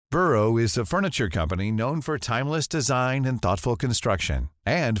Burrow is a furniture company known for timeless design and thoughtful construction,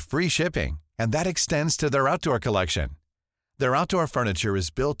 and free shipping, and that extends to their outdoor collection. Their outdoor furniture is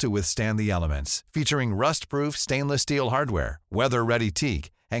built to withstand the elements, featuring rust-proof stainless steel hardware, weather-ready teak,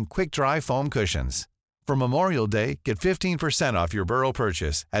 and quick-dry foam cushions. For Memorial Day, get 15% off your Burrow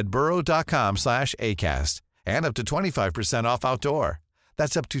purchase at burrow.com/ACAST and up to 25% off outdoor.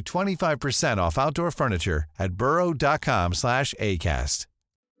 That's up to 25% off outdoor furniture at burrow.com/ACAST.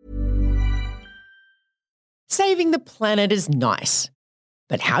 Saving the planet is nice,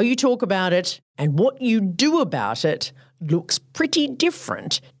 but how you talk about it and what you do about it looks pretty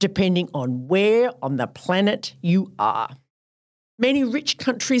different depending on where on the planet you are. Many rich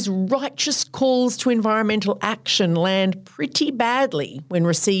countries' righteous calls to environmental action land pretty badly when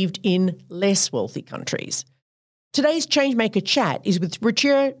received in less wealthy countries. Today's ChangeMaker chat is with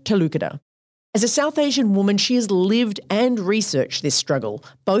Ruchira Talukdar. As a South Asian woman, she has lived and researched this struggle,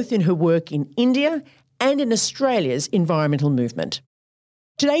 both in her work in India and in Australia's environmental movement.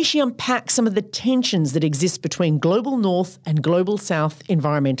 Today, she unpacks some of the tensions that exist between global north and global south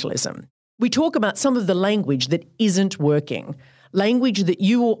environmentalism. We talk about some of the language that isn't working, language that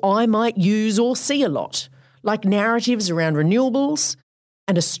you or I might use or see a lot, like narratives around renewables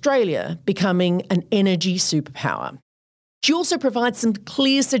and Australia becoming an energy superpower. She also provides some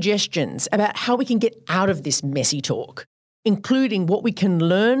clear suggestions about how we can get out of this messy talk, including what we can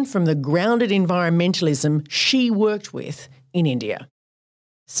learn from the grounded environmentalism she worked with in India.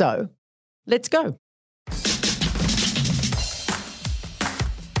 So, let's go.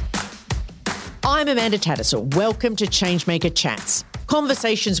 I'm Amanda Tattersall. Welcome to ChangeMaker Chats,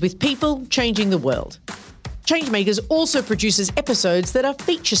 conversations with people changing the world. ChangeMakers also produces episodes that are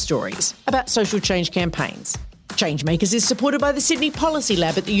feature stories about social change campaigns. ChangeMakers is supported by the Sydney Policy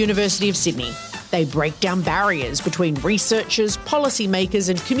Lab at the University of Sydney. They break down barriers between researchers, policymakers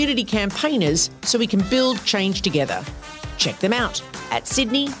and community campaigners so we can build change together. Check them out at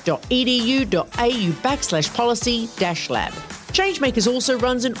sydney.edu.au/policy-lab. ChangeMakers also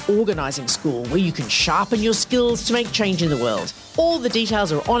runs an organising school where you can sharpen your skills to make change in the world. All the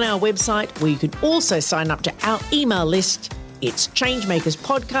details are on our website, where you can also sign up to our email list. It's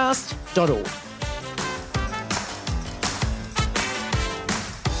changemakerspodcast.org.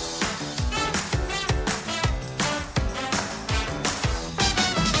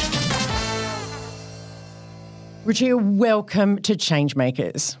 Ruchira, welcome to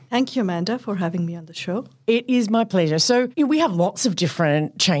ChangeMakers. Thank you, Amanda, for having me on the show. It is my pleasure. So we have lots of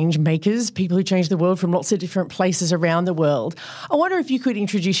different change makers, people who change the world from lots of different places around the world. I wonder if you could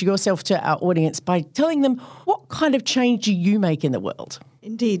introduce yourself to our audience by telling them what kind of change do you make in the world?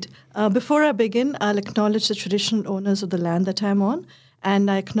 Indeed. Before I begin, I'll acknowledge the traditional owners of the land that I'm on,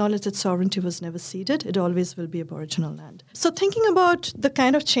 and I acknowledge that sovereignty was never ceded. It always will be Aboriginal land. So thinking about the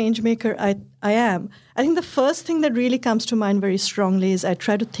kind of change maker I am, I think the first thing that really comes to mind very strongly is I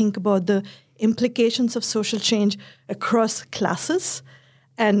try to think about the implications of social change across classes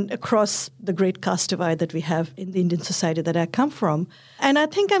and across the great caste divide that we have in the Indian society that I come from. And I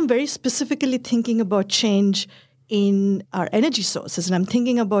think I'm very specifically thinking about change in our energy sources, and I'm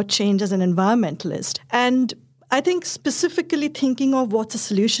thinking about change as an environmentalist. And I think specifically thinking of what's a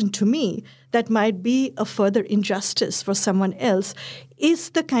solution to me that might be a further injustice for someone else is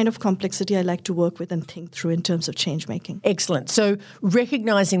the kind of complexity I like to work with and think through in terms of change making. Excellent. So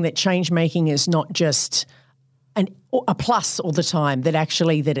recognising that change making is not just a plus all the time, that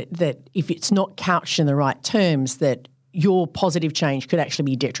actually that if it's not couched in the right terms, that your positive change could actually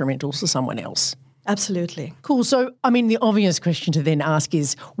be detrimental to someone else. Absolutely. Cool. So, the obvious question to then ask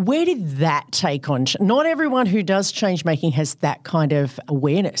is, where did that take on? Not everyone who does change making has that kind of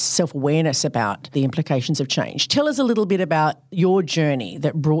awareness, self-awareness about the implications of change. Tell us a little bit about your journey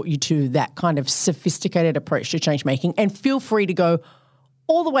that brought you to that kind of sophisticated approach to change making, and feel free to go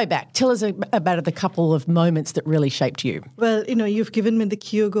all the way back. Tell us about the couple of moments that really shaped you. Well, you've given me the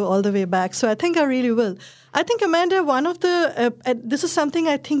cue, go all the way back. So I think I really will. I think, Amanda, one of the, this is something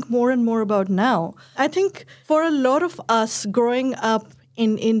I think more and more about now. I think for a lot of us growing up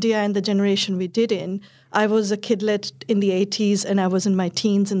in India and the generation we did in, I was a kidlet in the 80s and I was in my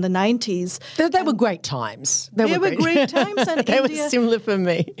teens in the 90s. They were great times. They were great times. And they were similar for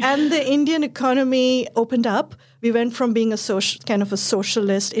me. And the Indian economy opened up. We went from being a socialist,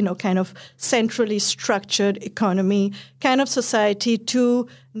 kind of centrally structured economy, kind of society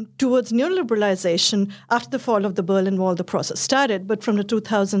towards neoliberalization. After the fall of the Berlin Wall, the process started, but from the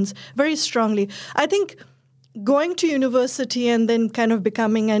 2000s, very strongly. I think going to university and then kind of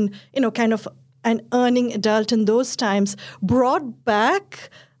becoming an earning adult in those times brought back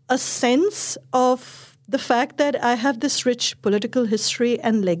a sense of the fact that I have this rich political history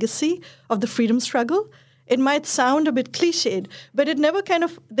and legacy of the freedom struggle. It might sound a bit cliched, but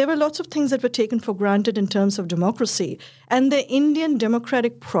there were lots of things that were taken for granted in terms of democracy. And the Indian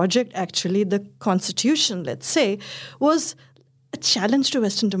democratic project, actually, the constitution, let's say, was a challenge to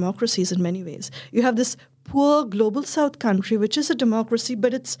Western democracies in many ways. You have this poor global South country, which is a democracy,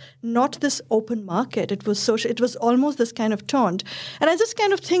 but it's not this open market. It was social. It was almost this kind of taunt. And I just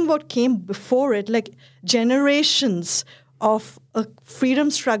kind of think what came before it, like generations of a freedom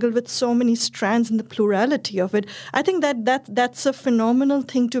struggle with so many strands and the plurality of it. I think that's a phenomenal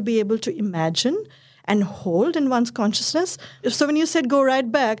thing to be able to imagine and hold in one's consciousness. So when you said go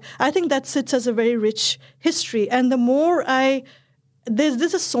right back, I think that sits as a very rich history. And the more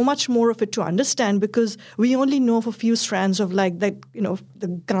this is so much more of it to understand, because we only know of a few strands of the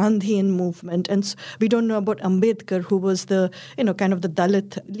Gandhian movement, and we don't know about Ambedkar, who was the kind of the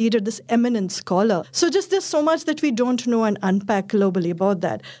Dalit leader, this eminent scholar. So just there's so much that we don't know and unpack globally about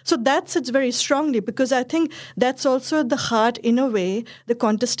that. So that sits very strongly, because I think that's also at the heart, in a way, the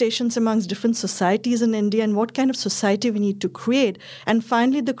contestations amongst different societies in India and what kind of society we need to create, and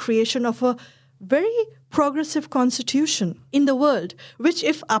finally the creation of a very progressive constitution in the world, which,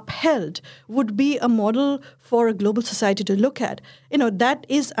 if upheld, would be a model for a global society to look at. That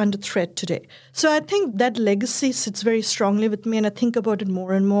is under threat today. So I think that legacy sits very strongly with me, and I think about it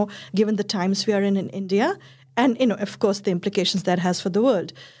more and more given the times we are in India. And, of course, the implications that has for the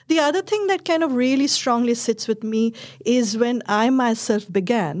world. The other thing that kind of really strongly sits with me is when I myself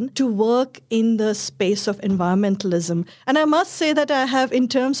began to work in the space of environmentalism. And I must say that I have, in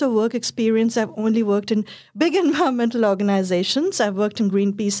terms of work experience, I've only worked in big environmental organizations. I've worked in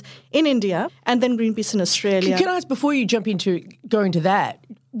Greenpeace in India and then Greenpeace in Australia. Can I ask, before you go into that,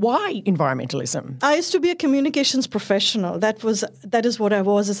 why environmentalism? I used to be a communications professional. That is what I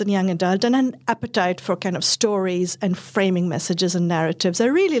was as a young adult, and an appetite for kind of stories and framing messages and narratives. I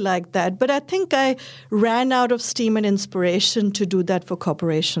really liked that, but I think I ran out of steam and inspiration to do that for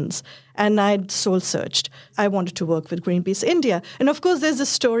corporations. And I'd soul searched. I wanted to work with Greenpeace India. And of course, there's a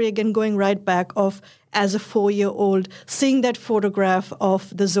story, again, going right back of, as a 4-year-old, seeing that photograph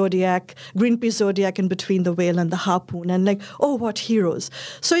of the Zodiac, Greenpeace Zodiac in between the whale and the harpoon, and like, oh, what heroes.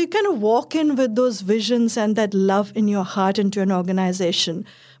 So you kind of walk in with those visions and that love in your heart into an organization.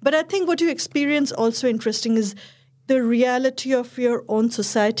 But I think what you experience also interesting is the reality of your own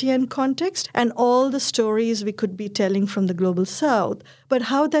society and context, and all the stories we could be telling from the global south, but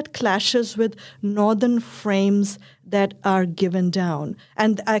how that clashes with northern frames that are given down.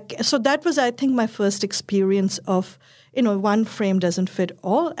 And so that was, I think, my first experience of, one frame doesn't fit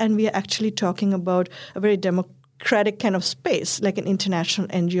all, and we are actually talking about a very democratic kind of space, like an international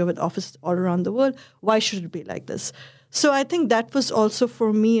NGO with offices all around the world. Why should it be like this? So I think that was also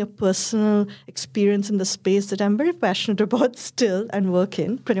for me a personal experience in the space that I'm very passionate about still and work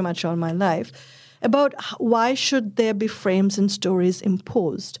in pretty much all my life, about why should there be frames and stories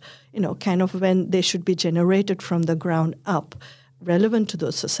imposed, kind of when they should be generated from the ground up, relevant to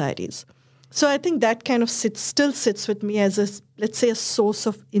those societies. So I think that kind of still sits with me as a source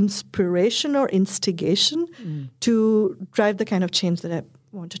of inspiration or instigation to drive the kind of change that I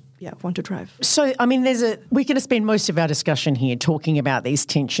want to drive. So, I mean, we're going to spend most of our discussion here talking about these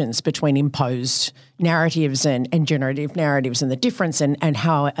tensions between imposed narratives and generative narratives, and the difference, and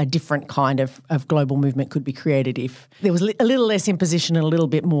how a different kind of global movement could be created if there was a little less imposition and a little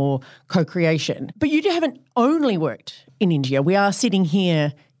bit more co-creation. But you haven't only worked in India. We are sitting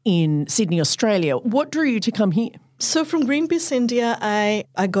here in Sydney, Australia. What drew you to come here? So from Greenpeace India, I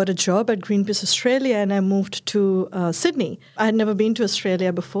got a job at Greenpeace Australia, and I moved to Sydney. I had never been to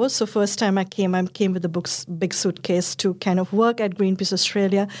Australia before, so first time I came with a big suitcase to kind of work at Greenpeace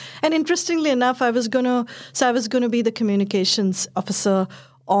Australia. And interestingly enough, I was going to be the communications officer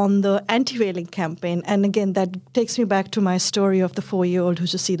on the anti-whaling campaign. And again, that takes me back to my story of the 4-year-old who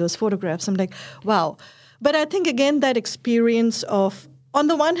just see those photographs. I'm like, wow. But I think, again, that experience of, on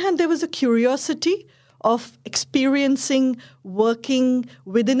the one hand, there was a curiosity of experiencing working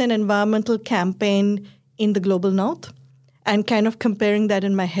within an environmental campaign in the global north, and kind of comparing that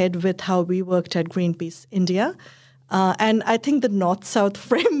in my head with how we worked at Greenpeace India. And I think the north-south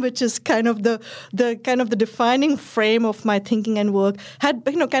frame, which is kind of the defining frame of my thinking and work, had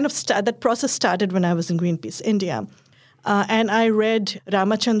that process started when I was in Greenpeace India. And I read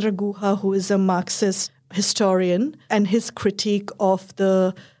Ramachandra Guha, who is a Marxist historian, and his critique of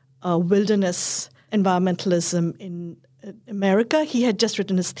the wilderness environmentalism in America. He had just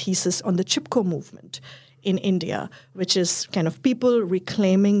written his thesis on the Chipko movement in India, which is kind of people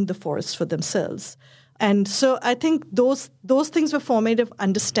reclaiming the forests for themselves. And so I think those things were formative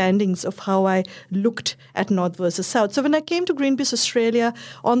understandings of how I looked at North versus South. So when I came to Greenpeace Australia,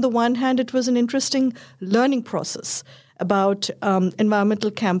 on the one hand, it was an interesting learning process about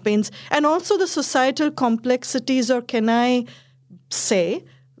environmental campaigns and also the societal complexities, or can I say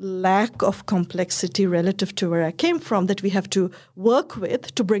lack of complexity relative to where I came from, that we have to work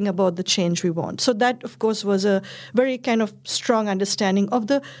with to bring about the change we want. So that, of course, was a very kind of strong understanding of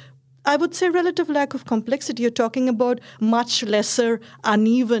the, I would say, relative lack of complexity. You're talking about much lesser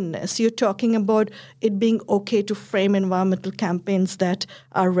unevenness. You're talking about it being okay to frame environmental campaigns that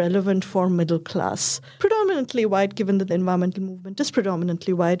are relevant for middle class, predominantly white, given that the environmental movement is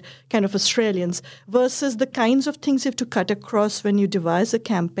predominantly white, kind of Australians, versus the kinds of things you have to cut across when you devise a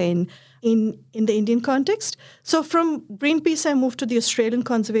campaign in the Indian context. So from Greenpeace, I moved to the Australian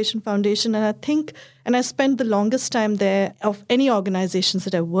Conservation Foundation, and I spent the longest time there of any organizations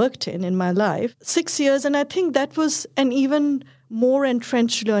that I worked in my life, 6 years. And I think that was an even more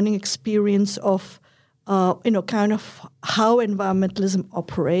entrenched learning experience of, kind of how environmentalism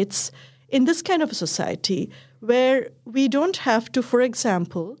operates in this kind of a society where we don't have to, for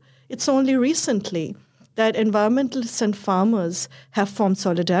example, it's only recently that environmentalists and farmers have formed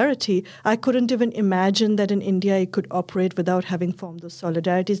solidarity. I couldn't even imagine that in India it could operate without having formed those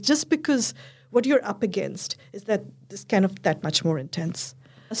solidarities, just because what you're up against is that this kind of that much more intense.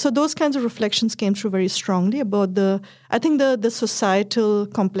 So those kinds of reflections came through very strongly about the societal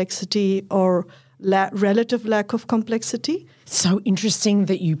complexity or relative lack of complexity. So interesting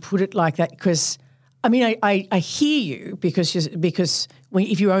that you put it like that, because I mean, I hear you because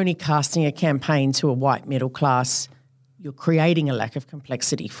if you're only casting a campaign to a white middle class, you're creating a lack of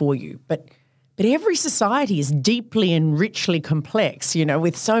complexity for you. But every society is deeply and richly complex,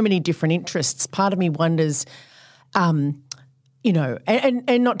 with so many different interests. Part of me wonders, and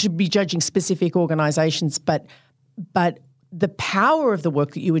not to be judging specific organisations, but the power of the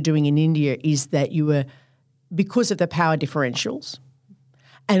work that you were doing in India is that you were, because of the power differentials,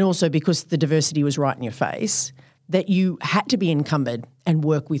 and also because the diversity was right in your face, that you had to be encumbered and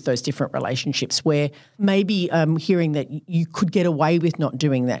work with those different relationships, where maybe hearing that you could get away with not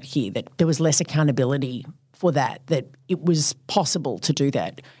doing that here, that there was less accountability for that it was possible to do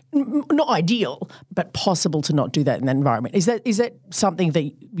that. Not ideal, but possible to not do that in that environment. Is that something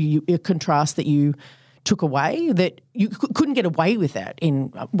that a contrast that you took away, that you couldn't get away with that in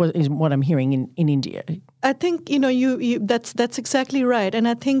what I'm hearing in India? I think, that's exactly right. And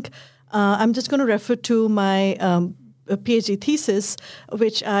I think I'm just going to refer to my PhD thesis,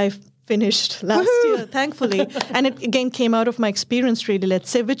 which I finished last year, thankfully. And it, again, came out of my experience, really, let's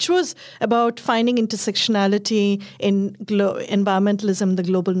say, which was about finding intersectionality in environmentalism, the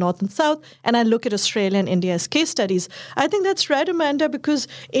global north and south. And I look at Australia and India as case studies. I think that's right, Amanda, because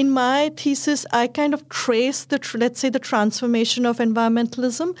in my thesis, I kind of trace the transformation of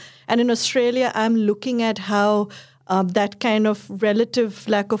environmentalism. And in Australia, I'm looking at how that kind of relative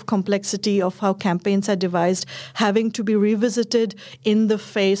lack of complexity of how campaigns are devised, having to be revisited in the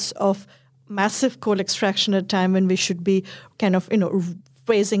face of massive coal extraction at a time when we should be kind of,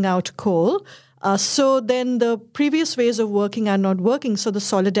 phasing out coal. So then the previous ways of working are not working. So the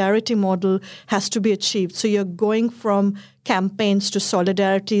solidarity model has to be achieved. So you're going from campaigns to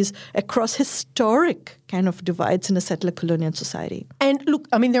solidarities across historic kind of divides in a settler colonial society. And look,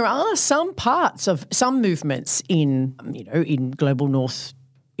 I mean, there are some parts of some movements in global north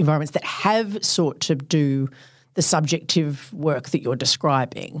environments that have sought to do the subjective work that you're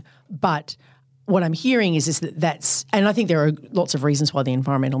describing. But what I'm hearing is that that's, and I think there are lots of reasons why the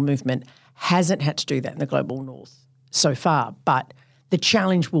environmental movement hasn't had to do that in the global north so far, but the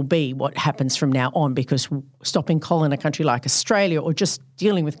challenge will be what happens from now on, because stopping coal in a country like Australia or just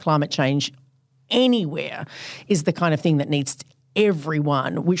dealing with climate change anywhere is the kind of thing that needs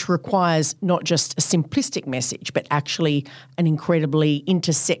everyone, which requires not just a simplistic message, but actually an incredibly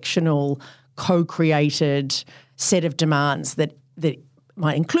intersectional, co-created set of demands that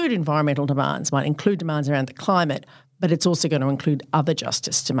might include environmental demands, might include demands around the climate, but it's also going to include other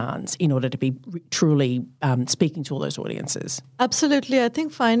justice demands in order to be truly speaking to all those audiences. Absolutely. I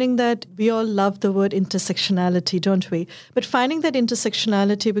think finding that we all love the word intersectionality, don't we? But finding that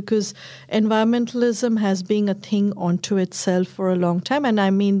intersectionality, because environmentalism has been a thing onto itself for a long time, and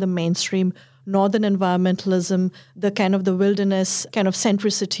I mean the mainstream northern environmentalism, the kind of the wilderness kind of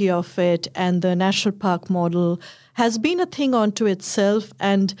centricity of it, and the national park model has been a thing onto itself,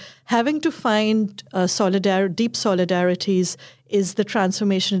 and having to find deep solidarities is the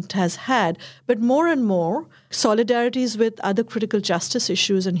transformation it has had. But more and more, solidarities with other critical justice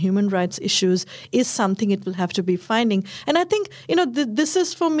issues and human rights issues is something it will have to be finding. And I think, this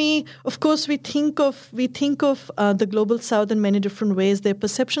is for me, of course, we think of the global south in many different ways. There are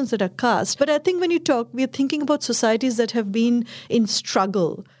perceptions that are cast. But I think when you talk, we are thinking about societies that have been in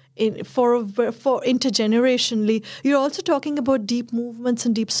struggle for intergenerationally. You're also talking about deep movements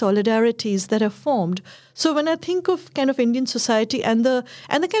and deep solidarities that are formed. So when I think of kind of Indian society and the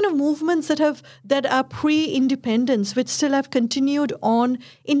kind of movements that are pre-independence, which still have continued on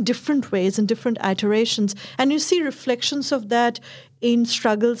in different ways, in different iterations, and you see reflections of that in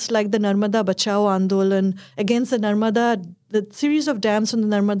struggles like the Narmada Bachao Andolan against the series of dams on the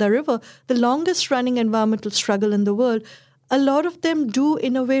Narmada River, the longest running environmental struggle in the world. A lot of them do,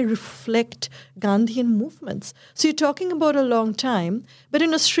 in a way, reflect Gandhian movements. So you're talking about a long time. But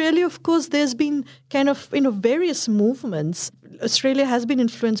in Australia, of course, there's been kind of, various movements. Australia has been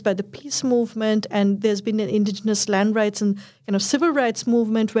influenced by the peace movement, and there's been an Indigenous land rights and kind of civil rights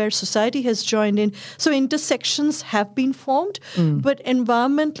movement where society has joined in. So intersections have been formed, but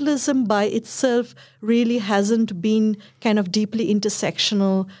environmentalism by itself really hasn't been kind of deeply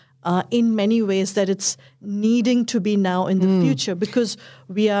intersectional in many ways that it's needing to be now in the future, because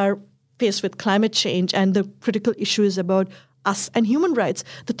we are faced with climate change and the critical issue is about us and human rights.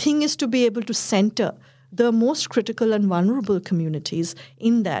 The thing is to be able to center the most critical and vulnerable communities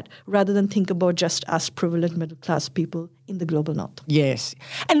in that, rather than think about just us privileged middle-class people in the global north. Yes.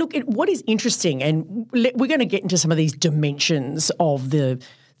 And look, what is interesting, and we're going to get into some of these dimensions of the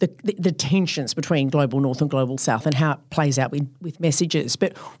tensions between global north and global south and how it plays out with messages.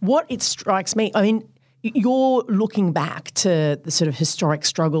 But what it strikes me, I mean, you're looking back to the sort of historic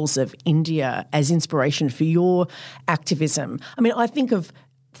struggles of India as inspiration for your activism. I mean, I think of,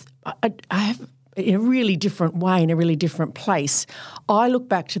 I have, in a really different way, in a really different place, I look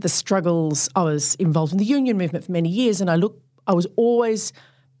back to the struggles. I was involved in the union movement for many years, and I was always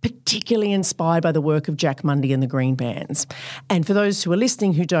particularly inspired by the work of Jack Mundey and the Green Bands. And for those who are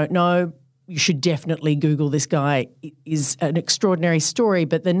listening who don't know, you should definitely Google this guy. It is an extraordinary story,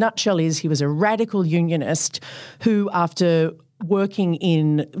 but the nutshell is he was a radical unionist who, after working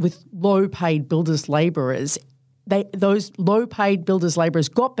with low-paid builders' labourers, those low-paid builders' labourers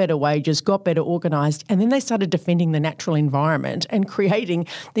got better wages, got better organised, and then they started defending the natural environment and creating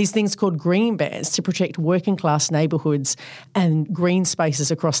these things called green bands to protect working-class neighbourhoods and green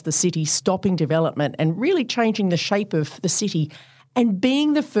spaces across the city, stopping development and really changing the shape of the city, and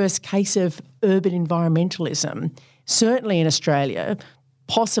being the first case of urban environmentalism, certainly in Australia,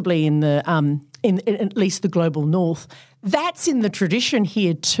 possibly in at least the global north. That's in the tradition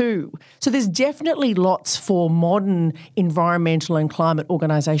here too. So there's definitely lots for modern environmental and climate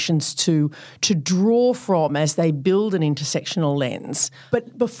organisations to draw from as they build an intersectional lens.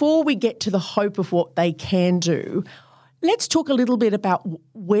 But before we get to the hope of what they can do, let's talk a little bit about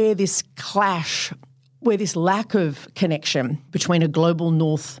where this clash, where this lack of connection between a global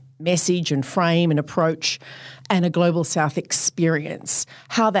north message and frame and approach and a global south experience,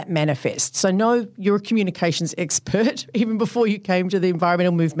 how that manifests. I know you're a communications expert even before you came to the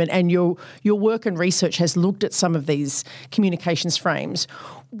environmental movement, and your work and research has looked at some of these communications frames.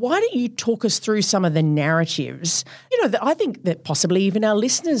 Why don't you talk us through some of the narratives? That I think that possibly even our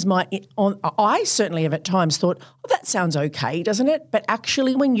listeners might, I certainly have at times thought, that sounds okay, doesn't it? But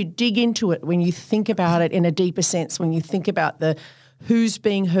actually when you dig into it, when you think about it in a deeper sense, when you think about the who's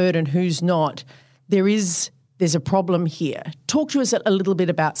being heard and who's not, there's a problem here. Talk to us a little bit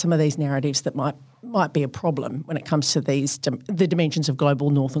about some of these narratives that might be a problem when it comes to the dimensions of global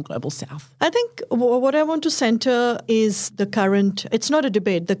north and global south. I think what I want to center is the current. It's not a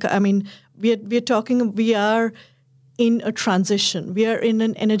debate. We are in a transition. We are in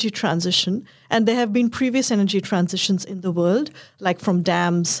an energy transition, and there have been previous energy transitions in the world, like from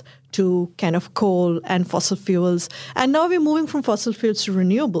dams to kind of coal and fossil fuels. And now we're moving from fossil fuels to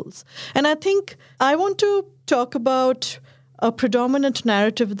renewables. And I think I want to talk about a predominant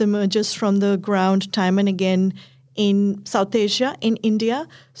narrative that emerges from the ground time and again in South Asia, in India.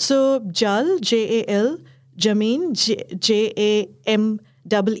 So Jal, J-A-L, Jameen, J-A-M-E-E-N,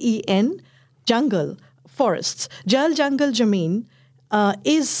 jungle, forests. Jal, Jungle, Jameen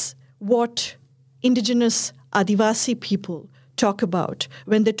is what indigenous Adivasi people talk about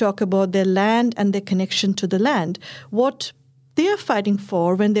when they talk about their land and their connection to the land. What they are fighting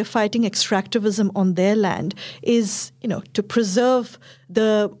for when they're fighting extractivism on their land is, to preserve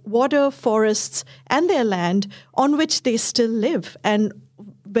the water, forests, and their land on which they still live and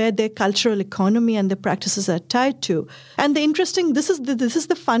where their cultural economy and their practices are tied to. And this is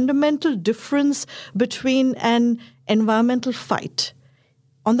the fundamental difference between an environmental fight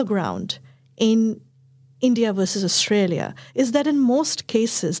on the ground in India versus Australia is that in most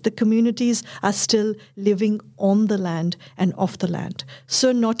cases, the communities are still living on the land and off the land.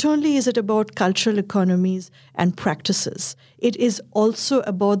 So not only is it about cultural economies and practices, it is also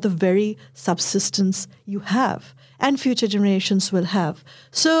about the very subsistence you have and future generations will have.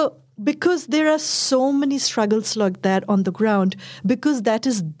 So because there are so many struggles like that on the ground, because that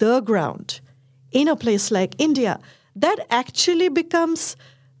is the ground in a place like India, that actually becomes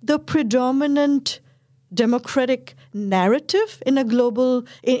the predominant democratic narrative in a global,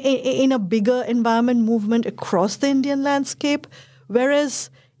 in a bigger environment movement across the Indian landscape. Whereas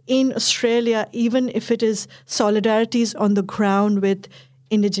in Australia, even if it is solidarities on the ground with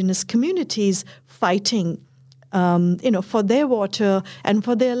indigenous communities fighting for their water and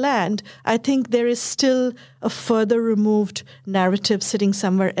for their land, I think there is still a further removed narrative sitting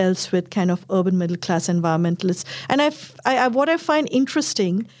somewhere else with kind of urban middle-class environmentalists. And what I find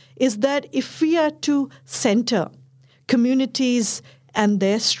interesting is that if we are to center communities and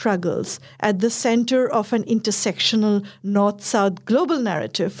their struggles at the center of an intersectional North-South global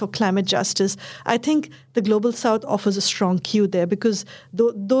narrative for climate justice, I think the Global South offers a strong cue there because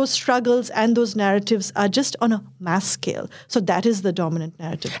those struggles and those narratives are just on a mass scale. So that is the dominant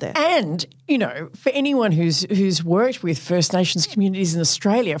narrative there. And, for anyone who's worked with First Nations communities in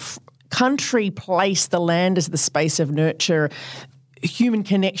Australia, country, place, the land as the space of nurture, human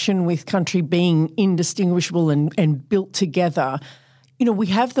connection with country being indistinguishable and built together. We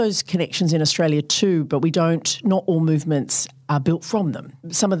have those connections in Australia too, but not all movements are built from them.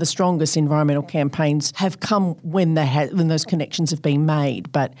 Some of the strongest environmental campaigns have come when those connections have been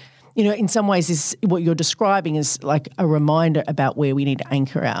made. But, in some ways what you're describing is like a reminder about where we need to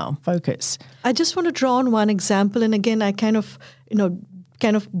anchor our focus. I just want to draw on one example. And again, I kind of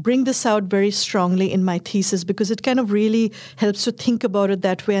bring this out very strongly in my thesis because it kind of really helps to think about it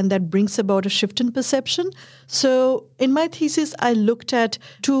that way, and that brings about a shift in perception. So in my thesis, I looked at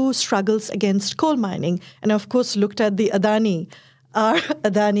two struggles against coal mining, and of course looked at the Adani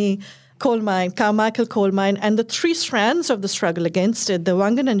coal mine, Carmichael coal mine, and the three strands of the struggle against it, the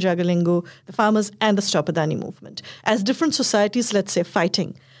Wangan and Jagalingu, the farmers, and the Stop Adani movement, as different societies, let's say,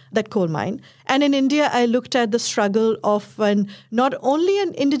 fighting that coal mine. And in India, I looked at the struggle of not only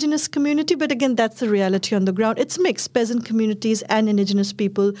an indigenous community, but again, that's the reality on the ground. It's mixed, peasant communities and indigenous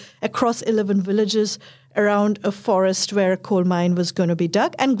people across 11 villages around a forest where a coal mine was going to be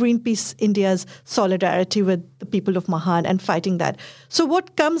dug, and Greenpeace India's solidarity with the people of Mahan and fighting that. So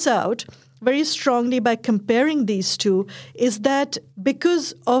what comes out very strongly by comparing these two is that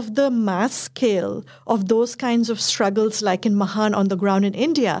because of the mass scale of those kinds of struggles like in Mahan on the ground in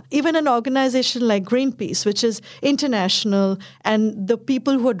India, even an organization like Greenpeace, which is international, and the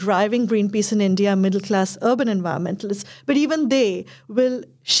people who are driving Greenpeace in India are middle-class urban environmentalists, but even they will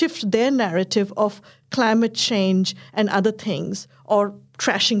shift their narrative of climate change and other things, or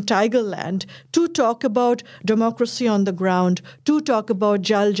trashing tiger land, to talk about democracy on the ground, to talk about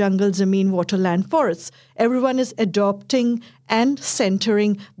Jal, Jungle, Zameen, water, land, forests. Everyone is adopting and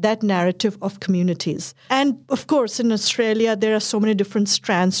centering that narrative of communities. And of course, in Australia, there are so many different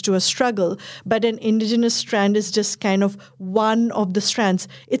strands to a struggle, but an indigenous strand is just kind of one of the strands.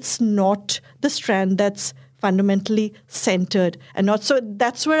 It's not the strand that's fundamentally centered and not. So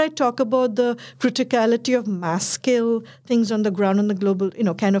that's where I talk about the criticality of mass scale things on the ground on the global,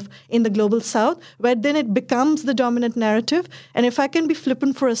 kind of in the global south, where then it becomes the dominant narrative. And if I can be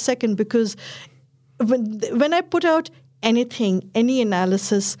flippant for a second, because when I put out any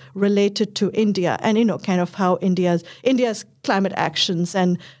analysis related to India and, kind of how India's climate actions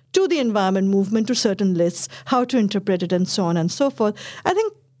and to the environment movement, to certain lists, how to interpret it and so on and so forth, I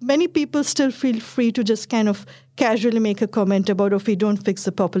think many people still feel free to just kind of casually make a comment about if we don't fix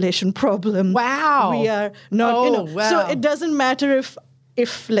the population problem. Wow. We are not, wow. So it doesn't matter if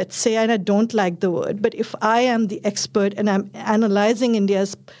let's say, and I don't like the word, but if I am the expert and I'm analyzing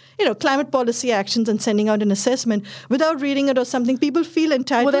India's climate policy actions and sending out an assessment without reading it or something, people feel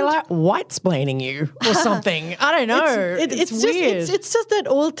entitled. Well, they're like white-splaining you or something. I don't know. It's weird. It's just that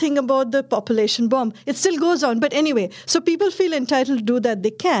old thing about the population bomb. It still goes on. But anyway, so people feel entitled to do that. They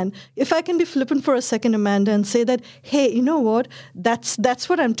can. If I can be flippant for a second, Amanda, and say that, hey, you know what? That's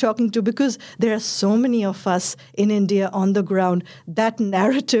what I'm talking to, because there are so many of us in India on the ground. That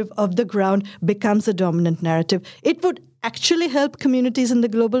narrative of the ground becomes the dominant narrative. It would actually help communities in the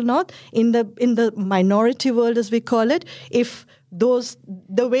global north, in the minority world, as we call it, if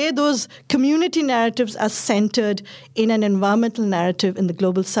the way those community narratives are centered in an environmental narrative in the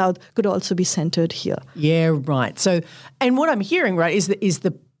global south could also be centered here. Yeah, right. So, and what I'm hearing, right, is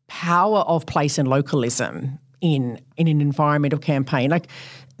the power of place and localism in an environmental campaign. Like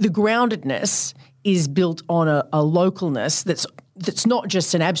the groundedness is built on a localness that's not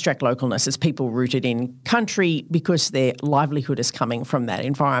just an abstract localness. It's people rooted in country because their livelihood is coming from that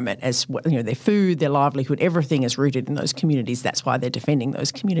environment. As you know, their food, their livelihood, everything is rooted in those communities. That's why they're defending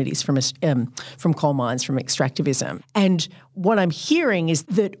those communities from coal mines, from extractivism. And what I'm hearing is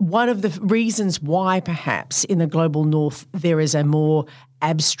that one of the reasons why perhaps in the global north there is a more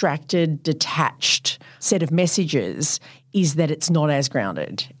abstracted, detached set of messages is that it's not as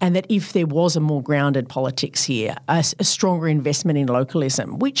grounded, and that if there was a more grounded politics here, a stronger investment in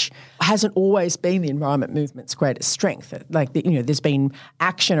localism, which hasn't always been the environment movement's greatest strength. Like, there's been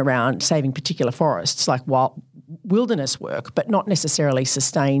action around saving particular forests, like wilderness work, but not necessarily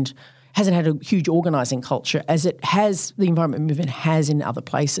sustained, hasn't had a huge organising culture as it has, the environment movement has in other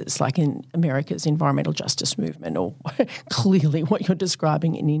places, like in America's environmental justice movement, or clearly what you're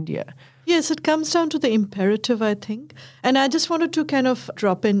describing in India. Yes, it comes down to the imperative, I think. And I just wanted to kind of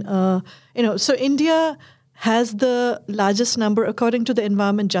drop in, so India has the largest number, according to the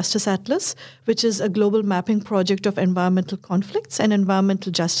Environment Justice Atlas, which is a global mapping project of environmental conflicts and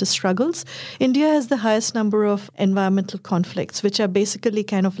environmental justice struggles. India has the highest number of environmental conflicts, which are basically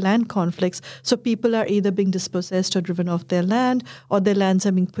kind of land conflicts. So people are either being dispossessed or driven off their land, or their lands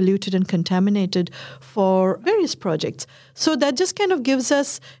are being polluted and contaminated for various projects. So that just kind of gives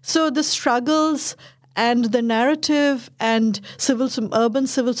us, so the struggles and the narrative and urban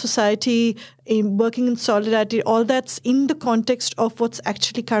civil society working in solidarity, all that's in the context of what's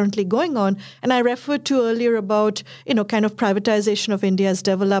actually currently going on. And I referred to earlier about, kind of privatization of India's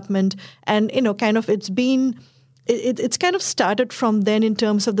development, and, kind of it's kind of started from then in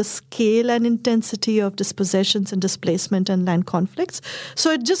terms of the scale and intensity of dispossessions and displacement and land conflicts.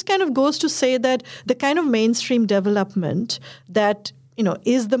 So it just kind of goes to say that the kind of mainstream development that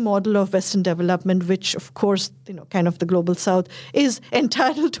is the model of Western development, which, of course, kind of the global South is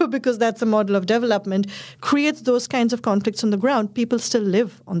entitled to because that's the model of development, creates those kinds of conflicts on the ground. People still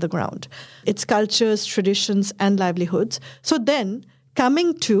live on the ground. It's cultures, traditions, and livelihoods. So then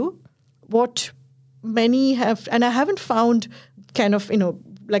coming to what many have, and I haven't found kind of,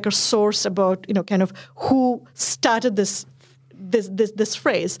 like a source about, kind of who started this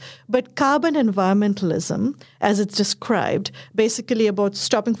phrase, but carbon environmentalism, as it's described, basically about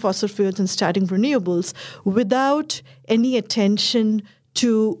stopping fossil fuels and starting renewables without any attention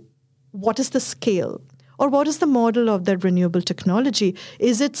to what is the scale or what is the model of that renewable technology.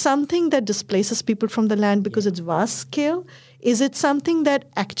 Is it something that displaces people from the land because it's vast scale? Is it something that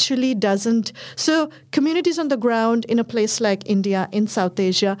actually doesn't? So communities on the ground in a place like India, in South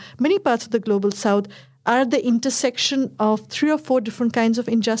Asia, many parts of the global South, are the intersection of 3 or 4 different kinds of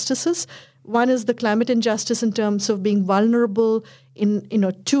injustices. One is the climate injustice in terms of being vulnerable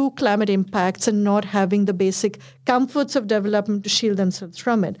to climate impacts and not having the basic comforts of development to shield themselves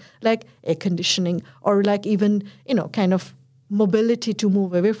from it, like air conditioning or like even, kind of mobility to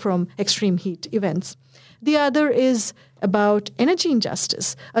move away from extreme heat events. The other is about energy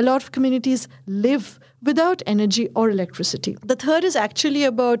injustice. A lot of communities live without energy or electricity. The third is actually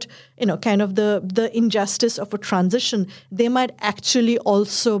about, kind of the injustice of a transition. They might actually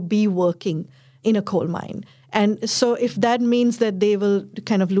also be working in a coal mine. And so if that means that they will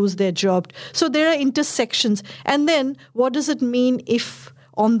kind of lose their job. So there are intersections. And then what does it mean if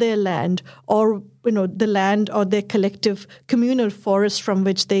on their land or, the land or their collective communal forest from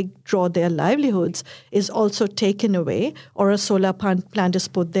which they draw their livelihoods is also taken away, or a solar plant is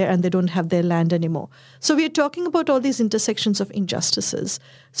put there and they don't have their land anymore. So we are talking about all these intersections of injustices.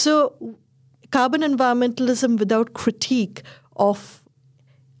 So carbon environmentalism without critique of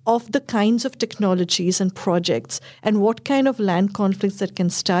the kinds of technologies and projects and what kind of land conflicts that can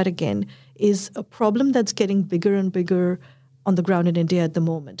start again is a problem that's getting bigger and bigger on the ground in India at the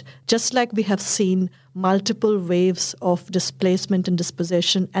moment. Just like we have seen multiple waves of displacement and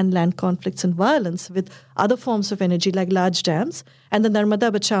dispossession and land conflicts and violence with other forms of energy like large dams, and the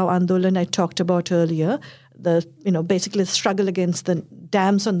Narmada Bachao Andolan I talked about earlier, basically the struggle against the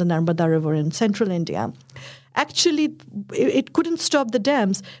dams on the Narmada River in central India. Actually, it couldn't stop the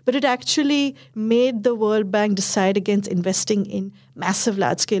dams, but it actually made the World Bank decide against investing in massive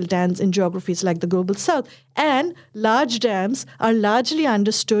large-scale dams in geographies like the Global South. And large dams are largely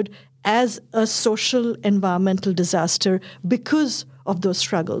understood as a social environmental disaster because of those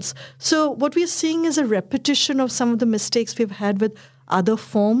struggles. So what we're seeing is a repetition of some of the mistakes we've had with other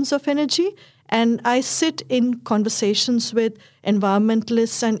forms of energy. And I sit in conversations with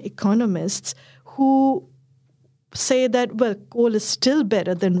environmentalists and economists who say that, well, coal is still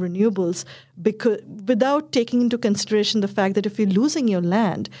better than renewables, because without taking into consideration the fact that if you're losing your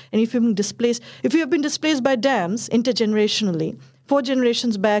land and if you have been displaced by dams intergenerationally, 4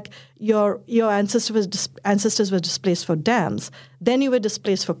 generations back, your ancestors were displaced for dams. Then you were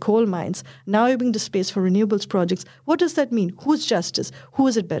displaced for coal mines. Now you're being displaced for renewables projects. What does that mean? Whose justice? Who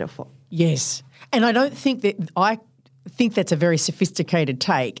is it better for? Yes. And I think that's a very sophisticated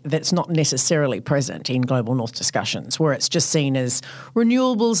take that's not necessarily present in Global North discussions, where it's just seen as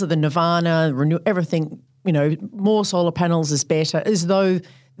renewables are the nirvana, everything, more solar panels is better, as though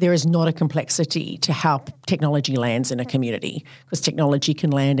there is not a complexity to how technology lands in a community, because technology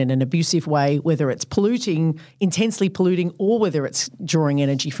can land in an abusive way, whether it's intensely polluting, or whether it's drawing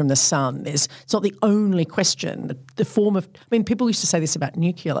energy from the sun. It's not the only question. The form of, people used to say this about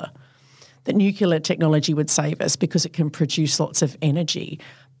nuclear, that nuclear technology would save us because it can produce lots of energy.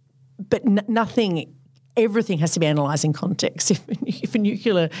 But everything has to be analysed in context. If a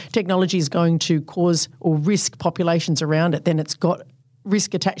nuclear technology is going to cause or risk populations around it, then it's got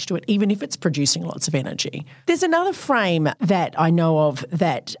risk attached to it, even if it's producing lots of energy. There's another frame that I know of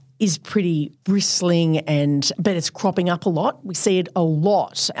that is pretty bristling, but it's cropping up a lot. We see it a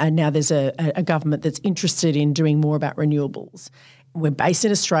lot. And now there's a government that's interested in doing more about renewables. We're based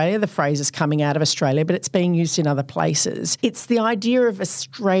in Australia. The phrase is coming out of Australia, but it's being used in other places. It's the idea of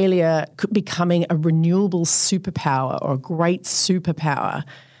Australia becoming a renewable superpower or a great superpower.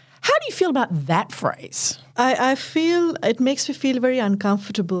 How do you feel about that phrase? I feel it makes me feel very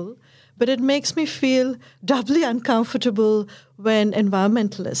uncomfortable, but it makes me feel doubly uncomfortable when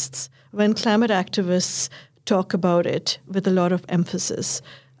environmentalists, when climate activists talk about it with a lot of emphasis.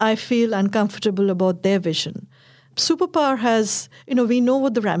 I feel uncomfortable about their vision. Superpower has, we know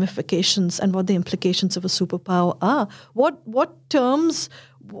what the ramifications and what the implications of a superpower are. What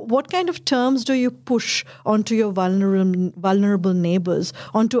kind of terms do you push onto your vulnerable neighbors,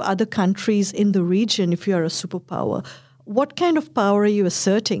 onto other countries in the region if you are a superpower? What kind of power are you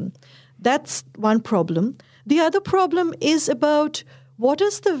asserting? That's one problem. The other problem is about what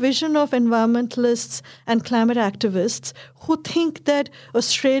is the vision of environmentalists and climate activists who think that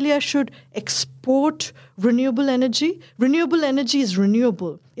Australia should export renewable energy? Renewable energy is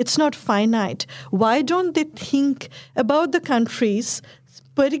renewable. It's not finite. Why don't they think about the countries,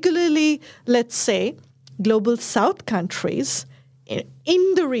 particularly, let's say, global south countries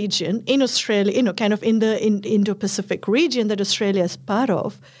in the region, in Australia, kind of in the Indo-Pacific region that Australia is part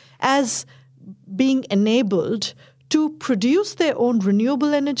of, as being enabled to produce their own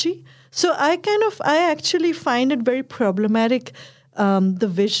renewable energy? So I actually find it very problematic, the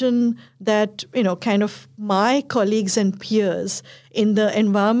vision that, kind of my colleagues and peers in the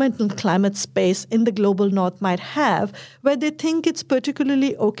environmental climate space in the global north might have, where they think it's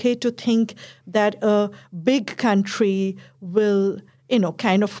particularly okay to think that a big country will,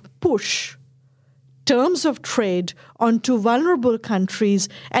 kind of push terms of trade onto vulnerable countries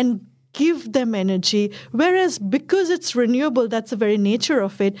and give them energy, whereas because it's renewable, that's the very nature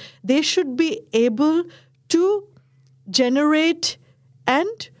of it, they should be able to generate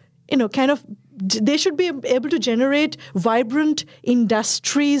and, they should be able to generate vibrant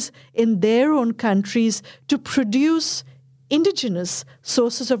industries in their own countries to produce indigenous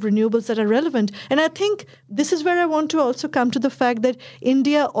sources of renewables that are relevant. And I think this is where I want to also come to the fact that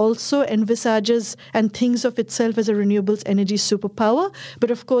India also envisages and thinks of itself as a renewables energy superpower.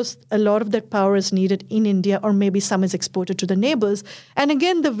 But of course, a lot of that power is needed in India, or maybe some is exported to the neighbors. And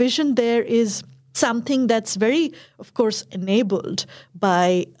again, the vision there is something that's very, of course, enabled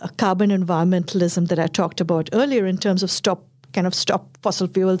by a carbon environmentalism that I talked about earlier in terms of stop fossil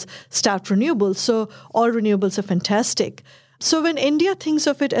fuels, start renewables. So all renewables are fantastic. So when India thinks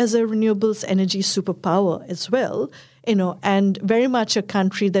of it as a renewables energy superpower as well, and very much a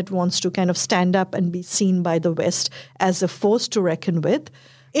country that wants to kind of stand up and be seen by the West as a force to reckon with,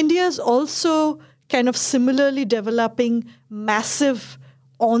 India is also kind of similarly developing massive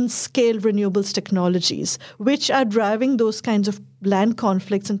on-scale renewables technologies, which are driving those kinds of land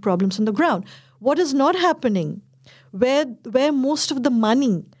conflicts and problems on the ground. What is not happening, where most of the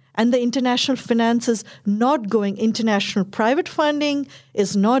money and the international finance is not going, international private funding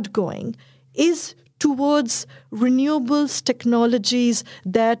is not going, is towards renewables technologies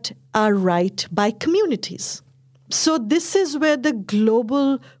that are right by communities. So this is where the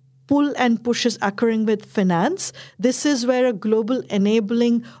global pull and push is occurring with finance. This is where a global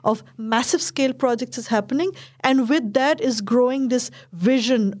enabling of massive scale projects is happening. And with that is growing this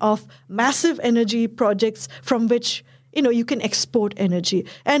vision of massive energy projects from which, you can export energy.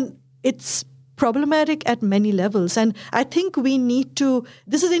 And it's problematic at many levels. And I think we need to,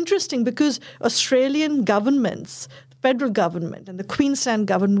 this is interesting because Australian governments, federal government and the Queensland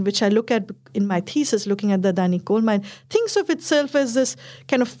government, which I look at in my thesis, looking at the Adani coal mine, thinks of itself as this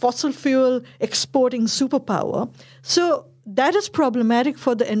kind of fossil fuel exporting superpower. So that is problematic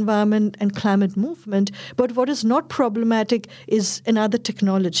for the environment and climate movement. But what is not problematic is another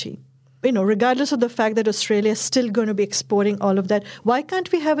technology. Regardless of the fact that Australia is still going to be exporting all of that, why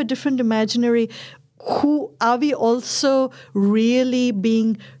can't we have a different imaginary? Who are we also really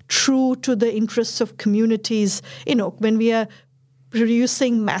being true to the interests of communities? When we are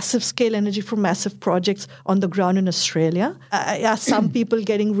producing massive scale energy for massive projects on the ground in Australia, are some people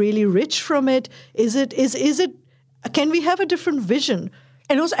getting really rich from it? Is it? Can we have a different vision?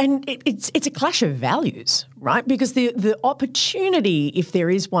 And also, it's a clash of values, right? Because the opportunity, if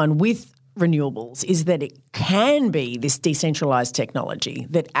there is one with renewables, is that it can be this decentralized technology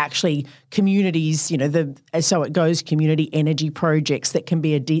that actually communities, so it goes, community energy projects that can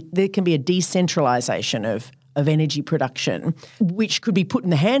be there can be a decentralization of energy production, which could be put in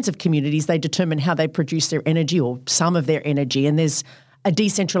the hands of communities. They determine how they produce their energy or some of their energy, and there's a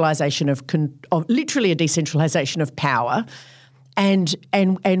decentralization of literally a decentralization of power. And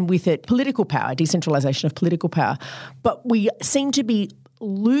with it, political power, decentralization of political power. But we seem to be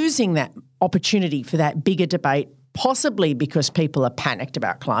losing that opportunity for that bigger debate, possibly because people are panicked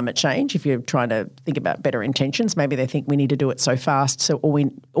about climate change. If you're trying to think about better intentions, maybe they think we need to do it so fast, so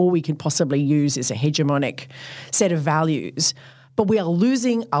all we can possibly use is a hegemonic set of values. But we are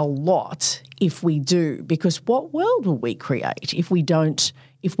losing a lot if we do, because what world will we create if we don't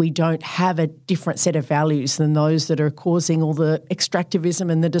have a different set of values than those that are causing all the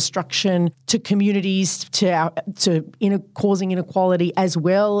extractivism and the destruction to communities, causing inequality as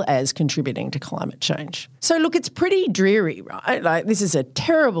well as contributing to climate change. So look, it's pretty dreary, right? Like, this is a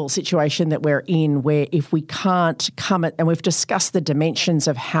terrible situation that we're in, where if we can't come at, and we've discussed the dimensions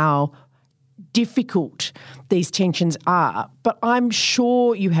of how difficult these tensions are, but I'm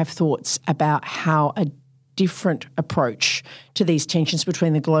sure you have thoughts about how a different approach to these tensions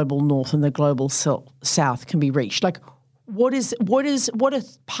between the global north and the global south can be reached. Like, what are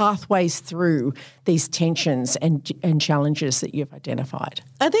pathways through these tensions and challenges that you've identified?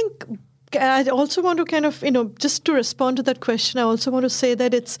 I think I also want to kind of, just to respond to that question, I also want to say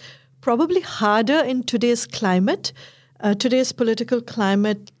that it's probably harder in today's climate, today's political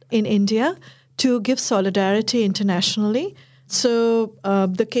climate in India, to give solidarity internationally. So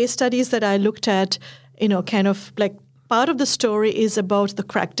the case studies that I looked at, kind of like part of the story is about the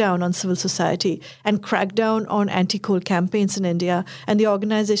crackdown on civil society and crackdown on anti-coal campaigns in India. And the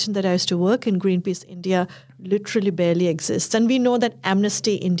organization that I used to work in, Greenpeace India, literally barely exists. And we know that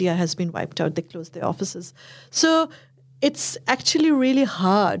Amnesty India has been wiped out. They closed their offices. So it's actually really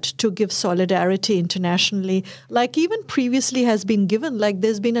hard to give solidarity internationally, like even previously has been given. Like,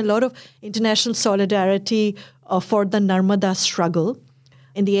 there's been a lot of international solidarity for the Narmada struggle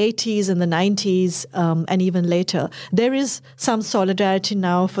in the 80s and the 90s and even later. There is some solidarity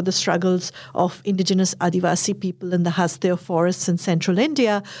now for the struggles of indigenous Adivasi people in the Hasdeo forests in central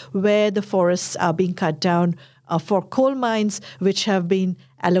India, where the forests are being cut down for coal mines, which have been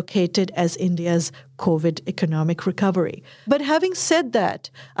allocated as India's COVID economic recovery. But having said that,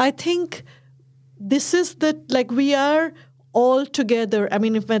 I think this is we are all together. I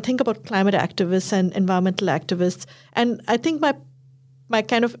mean, if I think about climate activists and environmental activists, and I think my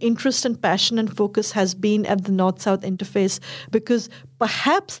kind of interest and passion and focus has been at the North-South interface, because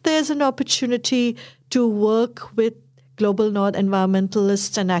perhaps there's an opportunity to work with global North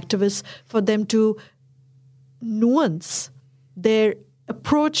environmentalists and activists for them to nuance their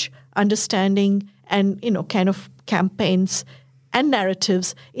approach, understanding, and, kind of campaigns and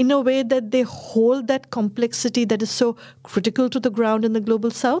narratives in a way that they hold that complexity that is so critical to the ground in the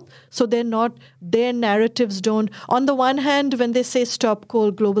global South. So their narratives don't, on the one hand, when they say stop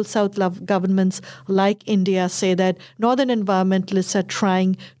coal, global South governments like India say that Northern environmentalists are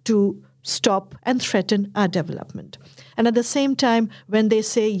trying to stop and threaten our development. And at the same time, when they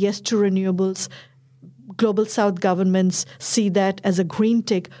say yes to renewables, global South governments see that as a green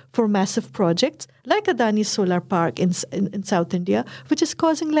tick for massive projects like Adani Solar Park in South India, which is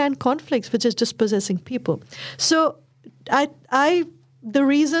causing land conflicts, which is dispossessing people. So the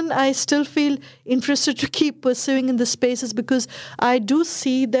reason I still feel interested to keep pursuing in this space is because I do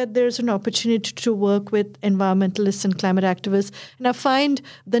see that there's an opportunity to work with environmentalists and climate activists. And I find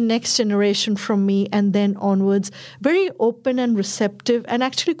the next generation from me and then onwards very open and receptive and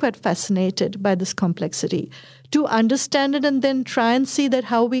actually quite fascinated by this complexity to understand it and then try and see that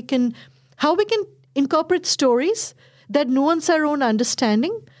how we can incorporate stories that nuance our own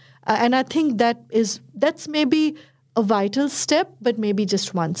understanding And I think that's maybe a vital step, but maybe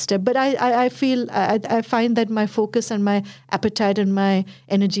just one step. But I find that my focus and my appetite and my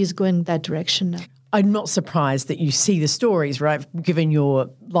energy is going that direction now. I'm not surprised that you see the stories, right, given your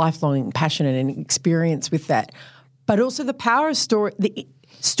lifelong passion and experience with that. But also the power of story. The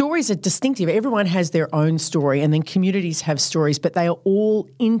stories are distinctive. Everyone has their own story, and then communities have stories, but they are all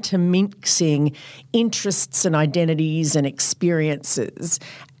intermixing interests and identities and experiences.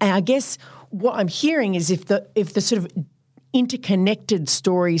 And I guess what I'm hearing is if the sort of interconnected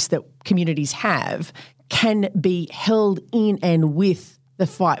stories that communities have can be held in and with the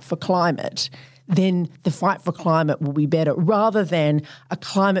fight for climate, then the fight for climate will be better, rather than a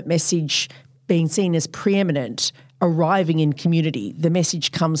climate message being seen as preeminent arriving in community. The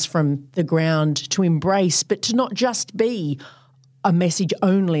message comes from the ground to embrace, but to not just be a message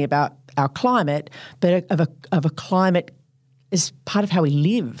only about our climate, but of a climate as part of how we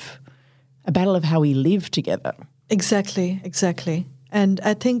live, a battle of how we live together. Exactly. And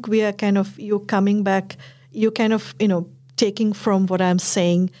I think we are you're taking from what I'm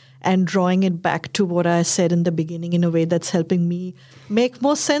saying and drawing it back to what I said in the beginning in a way that's helping me make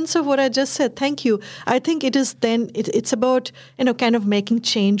more sense of what I just said. Thank you. I think it is it's about, kind of making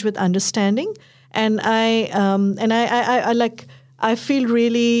change with understanding. And I feel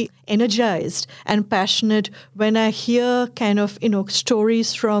really energized and passionate when I hear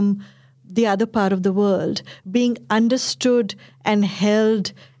stories from the other part of the world being understood and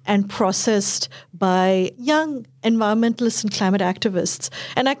held and processed by young environmentalists and climate activists.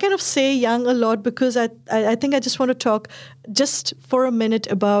 And I kind of say young a lot because I think I just want to talk just for a minute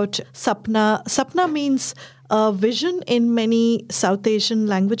about Sapna. Sapna means vision in many South Asian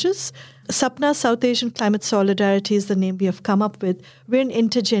languages. Sapna, South Asian Climate Solidarity, is the name we have come up with. We're an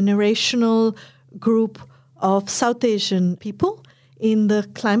intergenerational group of South Asian people in the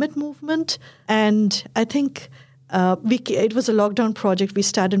climate movement. And I think it was a lockdown project. We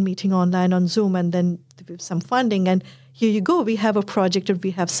started meeting online on Zoom, and then with some funding. And here you go. We have a project, and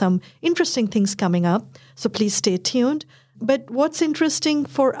we have some interesting things coming up. So please stay tuned. But what's interesting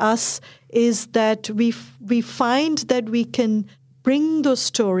for us is that we find that we can bring those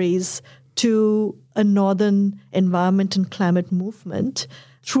stories to a northern environment and climate movement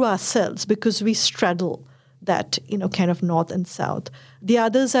through ourselves, because we straddle that, kind of north and south. The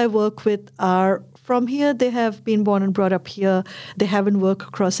others I work with are from here. They have been born and brought up here. They haven't worked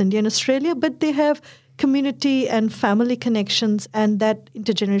across India and Australia, but they have community and family connections and that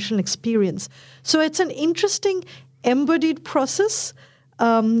intergenerational experience. So it's an interesting embodied process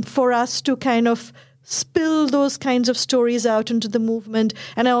for us to kind of spill those kinds of stories out into the movement.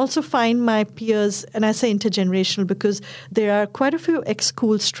 And I also find my peers, and I say intergenerational because there are quite a few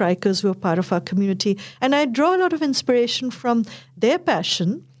ex-school strikers who are part of our community, and I draw a lot of inspiration from their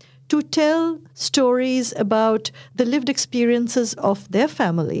passion to tell stories about the lived experiences of their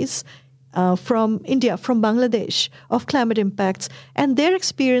families from India, from Bangladesh, of climate impacts, and their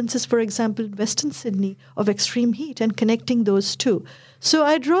experiences, for example, in Western Sydney, of extreme heat, and connecting those two. So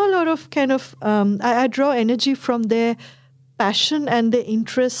I draw a lot of I draw energy from their passion and their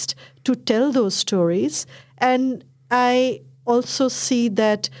interest to tell those stories. And I also see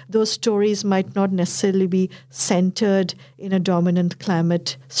that those stories might not necessarily be centered in a dominant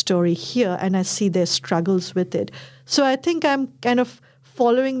climate story here, and I see their struggles with it. So I think I'm kind of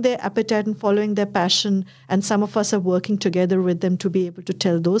following their appetite and following their passion, and some of us are working together with them to be able to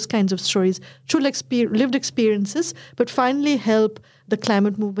tell those kinds of stories, true lived experiences, but finally help the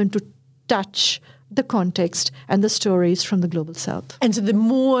climate movement to touch the context and the stories from the global south. And so the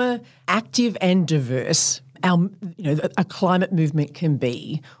more active and diverse a climate movement can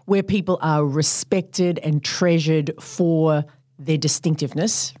be, where people are respected and treasured for their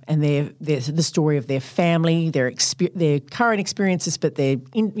distinctiveness and the story of their family, their current experiences, but their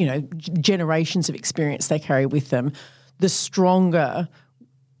generations of experience they carry with them, the stronger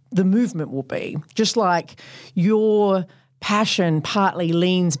the movement will be. Just like your passion partly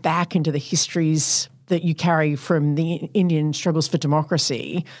leans back into the histories that you carry from the Indian struggles for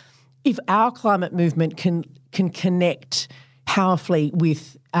democracy, if our climate movement can connect powerfully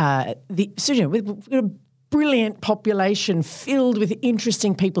with with a brilliant population filled with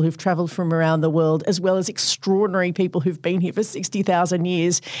interesting people who've travelled from around the world, as well as extraordinary people who've been here for 60,000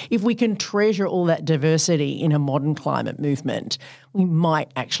 years, if we can treasure all that diversity in a modern climate movement, we might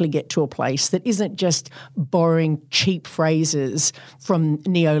actually get to a place that isn't just borrowing cheap phrases from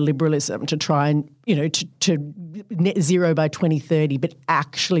neoliberalism to try and, to net zero by 2030, but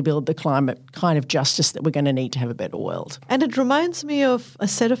actually build the climate kind of justice that we're going to need to have a better world. And it reminds me of a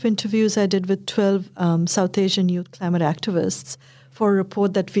set of interviews I did with 12 South Asian youth climate activists for a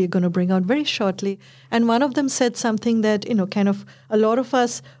report that we're going to bring out very shortly. And one of them said something that, kind of a lot of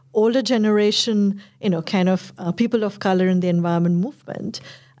us older generation, people of color in the environment movement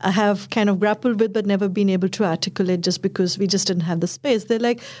have kind of grappled with but never been able to articulate just because we just didn't have the space. They're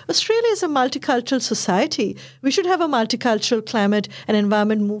like, Australia is a multicultural society. We should have a multicultural climate and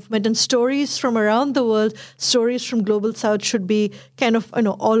environment movement, and stories from around the world, stories from Global South should be kind of,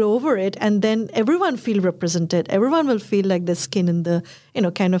 all over it. And then everyone feel represented. Everyone will feel like there's skin in the, in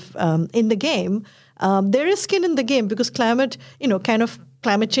the game. There is skin in the game because climate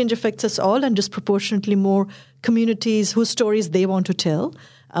change affects us all, and disproportionately more communities whose stories they want to tell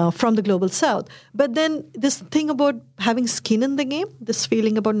from the Global South. But then this thing about having skin in the game, this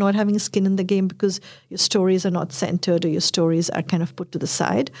feeling about not having skin in the game because your stories are not centered or your stories are kind of put to the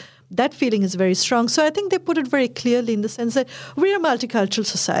side, that feeling is very strong. So I think they put it very clearly in the sense that we're a multicultural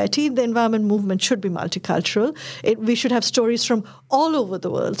society. The environment movement should be multicultural. We should have stories from all over the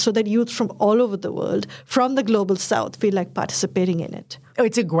world so that youth from all over the world, from the Global South, feel like participating in it. Oh,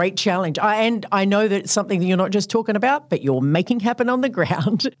 it's a great challenge. And I know that it's something that you're not just talking about, but you're making happen on the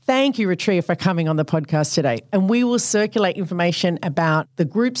ground. Thank you, Ruchira, for coming on the podcast today. And we will circulate information about the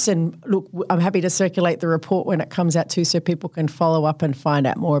groups. And look, I'm happy to circulate the report when it comes out too, so people can follow up and find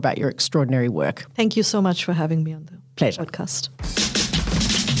out more about your extraordinary work. Thank you so much for having me on the Pleasure. podcast.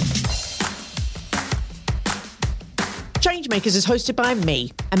 ChangeMakers is hosted by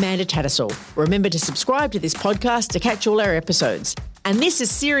me, Amanda Tattersall. Remember to subscribe to this podcast to catch all our episodes. And this is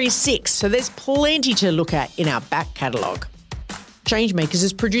Series 6, so there's plenty to look at in our back catalogue. ChangeMakers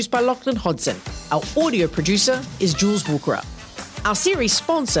is produced by Lachlan Hodson. Our audio producer is Jules Ruchira. Our series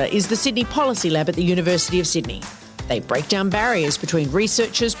sponsor is the Sydney Policy Lab at the University of Sydney. They break down barriers between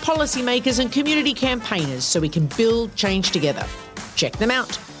researchers, policymakers and community campaigners so we can build change together. Check them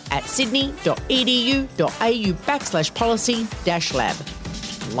out at sydney.edu.au/policy-lab.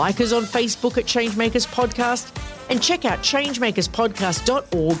 Like us on Facebook at ChangeMakers Podcast, and check out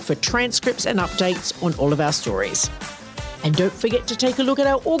changemakerspodcast.org for transcripts and updates on all of our stories. And don't forget to take a look at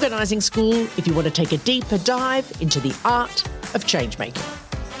our organising school if you want to take a deeper dive into the art of changemaking.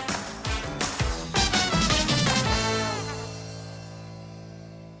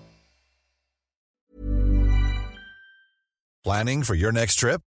 Planning for your next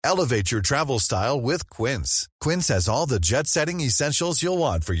trip? Elevate your travel style with Quince. Quince has all the jet-setting essentials you'll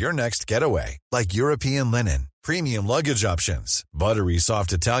want for your next getaway, like European linen, premium luggage options, buttery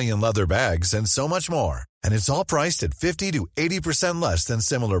soft Italian leather bags, and so much more. And it's all priced at 50 to 80% less than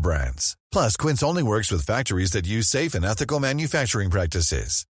similar brands. Plus, Quince only works with factories that use safe and ethical manufacturing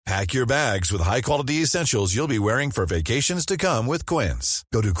practices. Pack your bags with high-quality essentials you'll be wearing for vacations to come with Quince.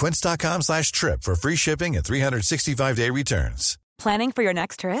 Go to quince.com/trip for free shipping and 365-day returns. Planning for your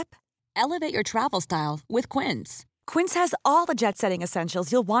next trip? Elevate your travel style with Quince. Quince has all the jet-setting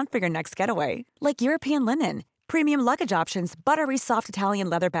essentials you'll want for your next getaway, like European linen, premium luggage options, buttery soft Italian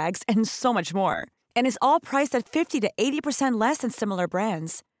leather bags, and so much more. And is all priced at 50 to 80% less than similar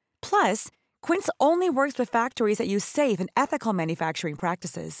brands. Plus, Quince only works with factories that use safe and ethical manufacturing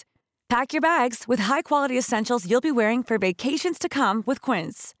practices. Pack your bags with high-quality essentials you'll be wearing for vacations to come with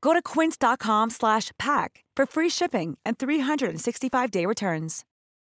Quince. Go to quince.com/pack for free shipping and 365-day returns.